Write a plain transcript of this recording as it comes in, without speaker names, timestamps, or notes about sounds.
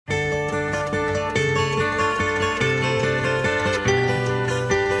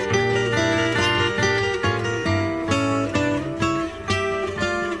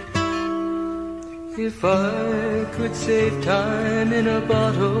If I could save time in a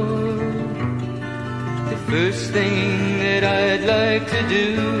bottle, the first thing that I'd like to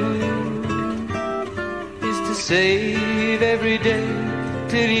do is to save every day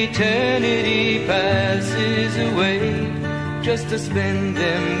till eternity passes away, just to spend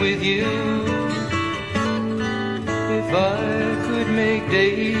them with you. If I could make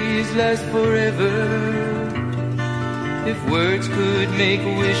days last forever, if words could make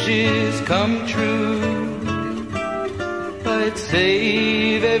wishes come true, I'd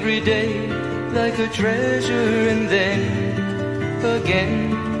save every day like a treasure, and then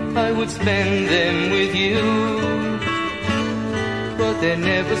again I would spend them with you. But there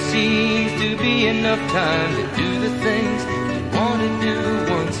never seems to be enough time to do the things you want to do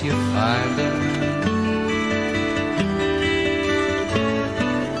once you find them.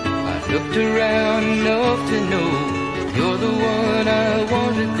 I've looked around enough to know you're the one I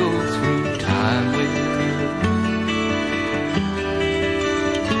want to go through time with.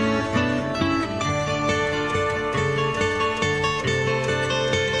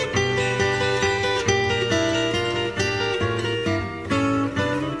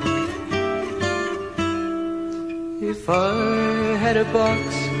 If I had a box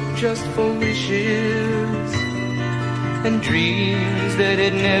just for wishes and dreams that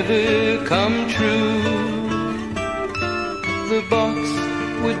had never come true, the box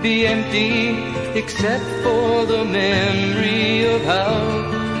would be empty except for the memory of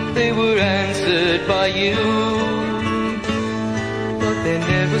how they were answered by you. But there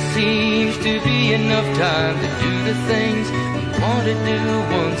never seems to be enough time to do the things you want to do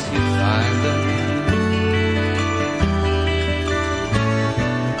once you find them.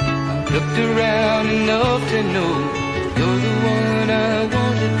 I've looked around enough to know you're the one I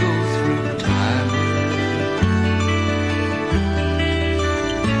want to go through.